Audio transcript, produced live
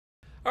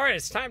All right,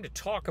 it's time to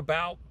talk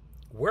about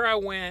where I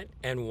went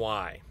and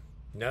why.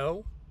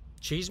 No,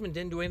 Cheeseman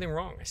didn't do anything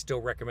wrong. I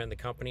still recommend the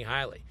company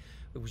highly.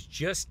 It was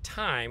just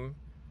time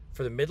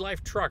for the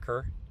Midlife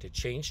Trucker to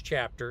change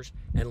chapters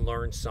and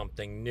learn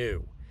something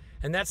new.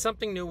 And that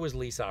something new was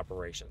lease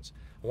operations.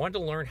 I wanted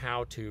to learn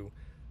how to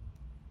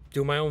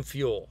do my own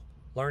fuel,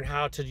 learn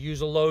how to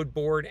use a load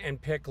board and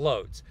pick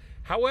loads.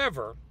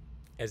 However,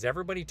 as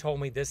everybody told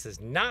me, this is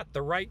not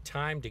the right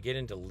time to get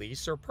into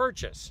lease or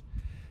purchase.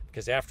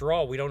 Because after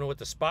all, we don't know what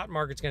the spot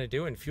market's going to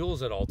do, and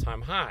fuel's at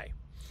all-time high.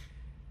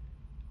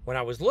 When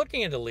I was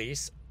looking into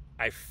lease,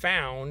 I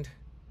found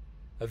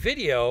a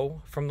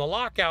video from the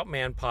Lockout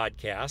Man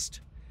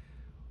podcast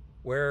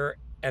where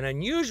an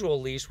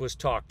unusual lease was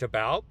talked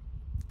about,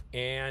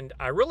 and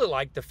I really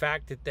liked the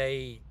fact that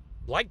they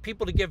like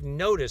people to give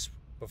notice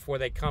before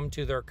they come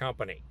to their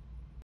company.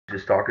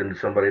 Just talking to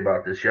somebody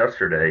about this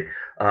yesterday.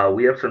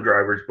 We have some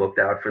drivers booked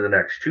out for the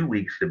next 2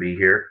 weeks to be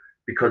here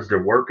because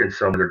they're working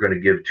some. They're going to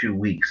give 2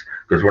 weeks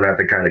because we're not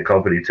the kind of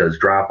company that says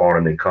drop on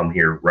them and come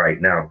here right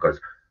now,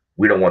 because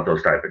we don't want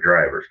those type of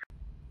drivers.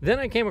 Then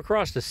I came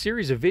across a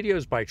series of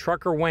videos by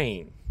Trucker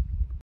Wayne.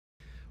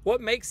 What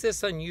makes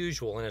this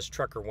unusual, and as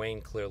Trucker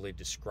Wayne clearly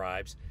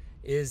describes,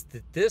 is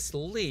that this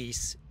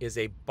lease is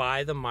a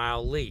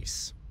by-the-mile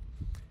lease.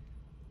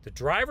 The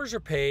drivers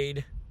are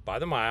paid by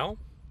the mile,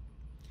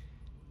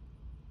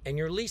 and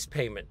your lease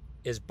payment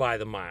is by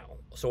the mile.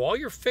 So all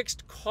your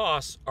fixed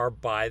costs are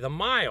by the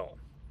mile.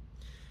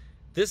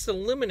 This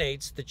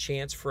eliminates the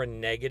chance for a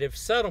negative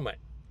settlement,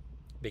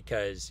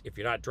 because if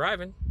you're not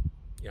driving,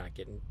 you're not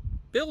getting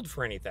billed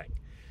for anything.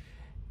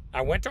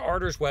 I went to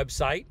Arter's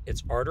website.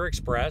 It's Arter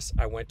Express.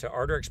 I went to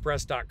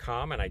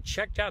arterexpress.com and I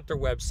checked out their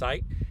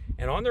website.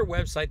 And on their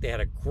website, they had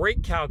a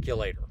great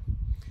calculator.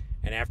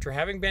 And after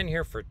having been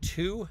here for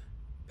 2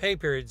 pay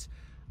periods,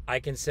 I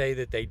can say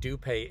that they do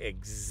pay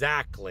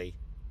exactly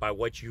by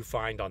what you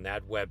find on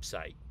that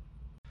website.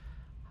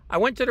 I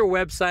went to their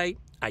website,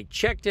 I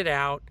checked it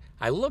out,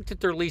 I looked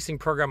at their leasing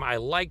program, I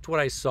liked what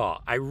I saw.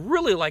 I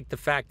really liked the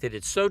fact that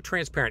it's so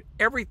transparent.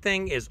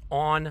 Everything is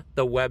on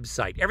the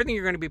website. Everything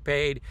you're going to be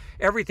paid,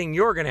 everything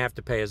you're going to have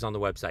to pay is on the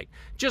website.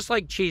 Just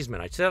like Cheeseman.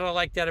 I said I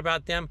like that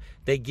about them.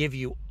 They give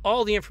you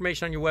all the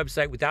information on your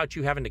website without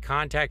you having to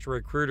contact a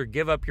recruiter,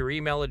 give up your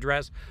email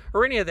address,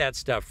 or any of that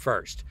stuff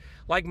first.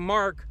 Like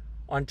Mark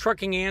on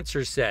Trucking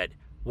Answers said,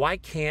 why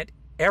can't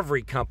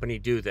every company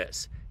do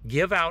this?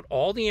 Give out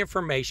all the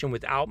information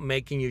without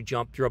making you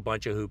jump through a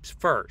bunch of hoops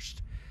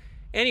first.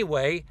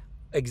 Anyway,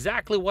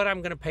 exactly what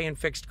I'm going to pay in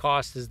fixed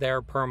costs is there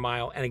per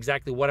mile, and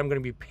exactly what I'm going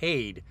to be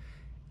paid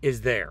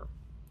is there.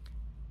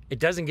 It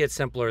doesn't get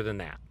simpler than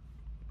that.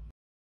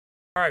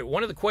 All right,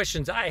 one of the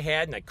questions I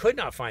had, and I could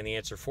not find the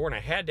answer for, and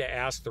I had to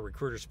ask the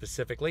recruiter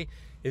specifically,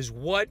 is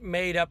what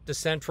made up the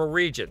central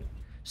region?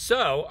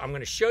 So I'm going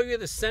to show you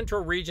the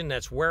central region.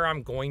 That's where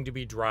I'm going to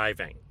be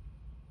driving.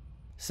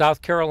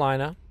 South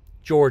Carolina,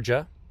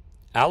 Georgia,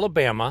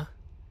 Alabama,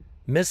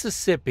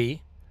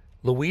 Mississippi,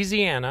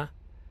 Louisiana,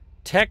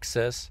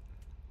 Texas,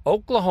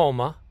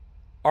 Oklahoma,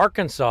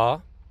 Arkansas,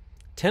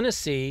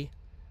 Tennessee,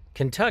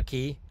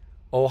 Kentucky,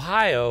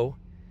 Ohio,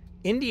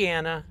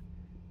 Indiana,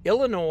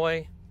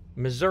 Illinois,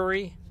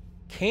 Missouri,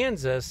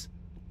 Kansas,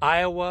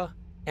 Iowa,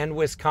 and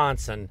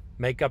Wisconsin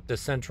make up the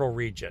central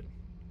region.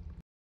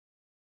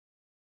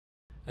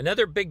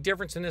 Another big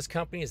difference in this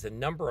company is the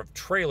number of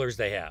trailers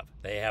they have.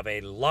 They have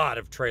a lot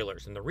of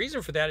trailers, and the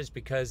reason for that is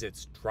because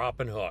it's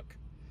drop and hook.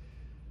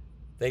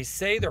 They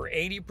say they're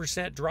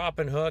 80% drop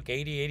and hook,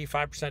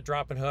 85%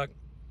 drop and hook.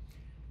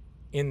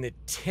 In the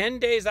 10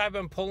 days I've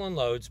been pulling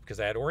loads, because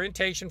I had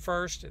orientation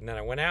first, and then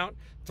I went out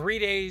 3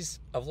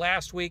 days of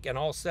last week and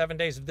all 7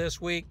 days of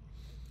this week,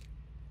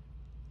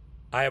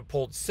 I have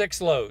pulled 6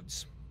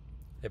 loads.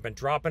 They've been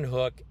drop and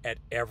hook at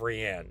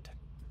every end.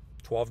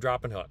 12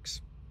 drop and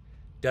hooks.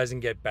 Doesn't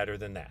get better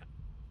than that.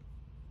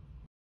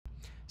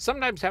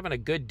 Sometimes having a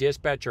good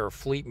dispatcher or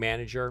fleet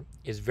manager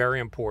is very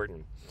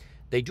important.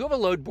 They do have a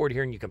load board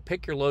here, and you can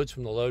pick your loads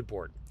from the load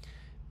board.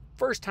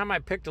 First time I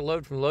picked a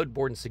load from the load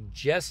board and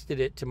suggested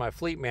it to my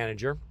fleet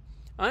manager,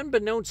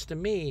 unbeknownst to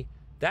me,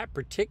 that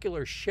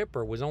particular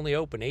shipper was only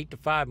open 8 to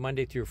 5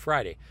 Monday through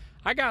Friday.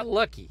 I got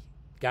lucky.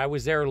 Guy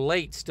was there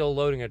late still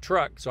loading a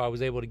truck, so I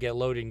was able to get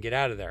loaded and get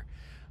out of there.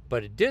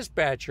 But a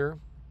dispatcher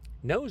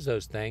knows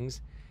those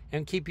things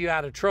and keep you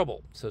out of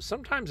trouble. So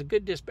sometimes a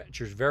good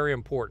dispatcher is very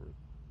important.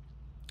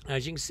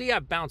 As you can see,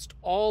 I've bounced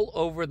all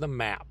over the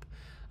map.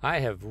 I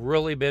have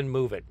really been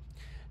moving.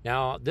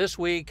 Now this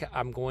week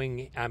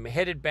I'm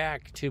headed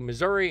back to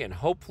Missouri, and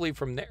hopefully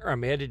from there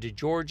I'm headed to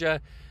Georgia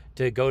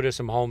to go to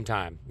some home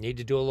time. Need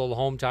to do a little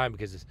home time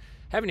because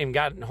I haven't even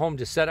gotten home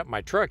to set up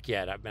my truck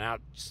yet. I've been out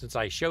since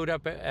I showed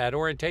up at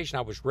orientation.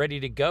 I was ready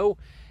to go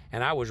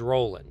and I was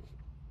rolling.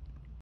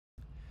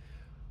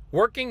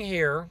 Working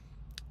here,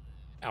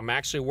 I'm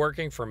actually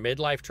working for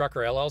Midlife Trucker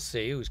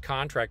LLC, who's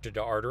contracted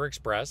to Arter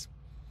Express.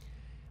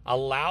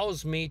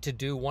 Allows me to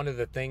do one of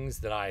the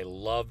things that I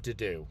love to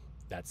do.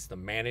 That's the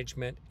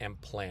management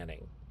and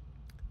planning.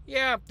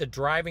 Yeah, the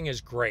driving is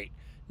great.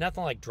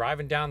 Nothing like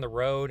driving down the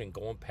road and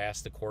going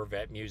past the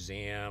Corvette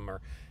Museum or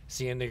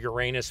seeing the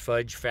Uranus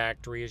Fudge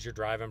Factory as you're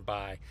driving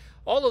by.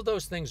 All of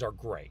those things are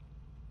great.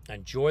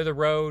 Enjoy the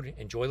road,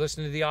 enjoy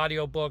listening to the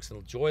audiobooks,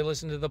 enjoy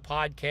listening to the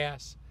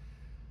podcasts.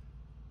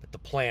 But the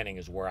planning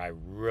is where I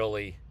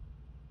really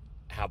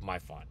have my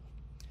fun.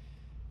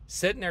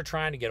 Sitting there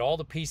trying to get all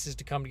the pieces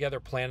to come together,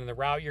 planning the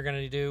route you're going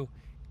to do,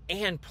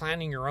 and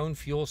planning your own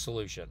fuel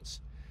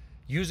solutions.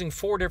 Using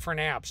 4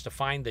 different apps to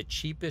find the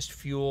cheapest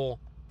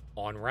fuel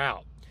en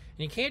route.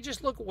 And you can't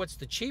just look at what's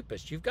the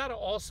cheapest. You've got to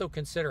also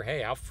consider,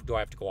 hey, how do I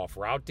have to go off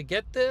route to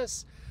get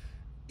this?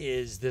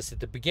 Is this at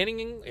the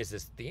beginning? Is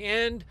this at the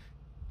end?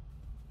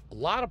 A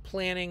lot of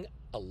planning,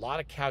 a lot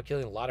of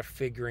calculating, a lot of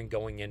figuring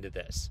going into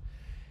this.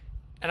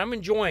 And I'm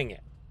enjoying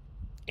it.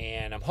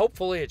 And I'm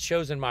hopefully it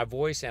shows in my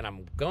voice, and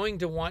I'm going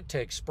to want to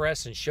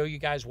express and show you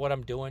guys what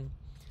I'm doing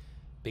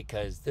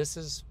because this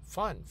is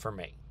fun for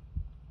me.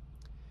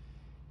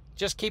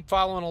 Just keep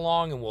following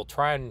along, and we'll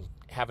try and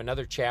have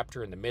another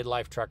chapter in the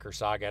Midlife Trucker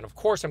saga. And of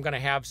course, I'm going to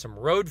have some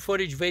road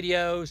footage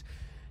videos,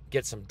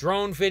 get some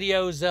drone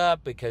videos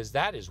up, because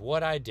that is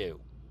what I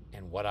do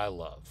and what I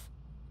love.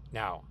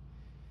 Now,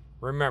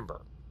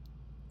 remember,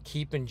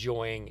 keep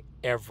enjoying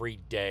every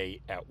day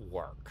at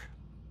work.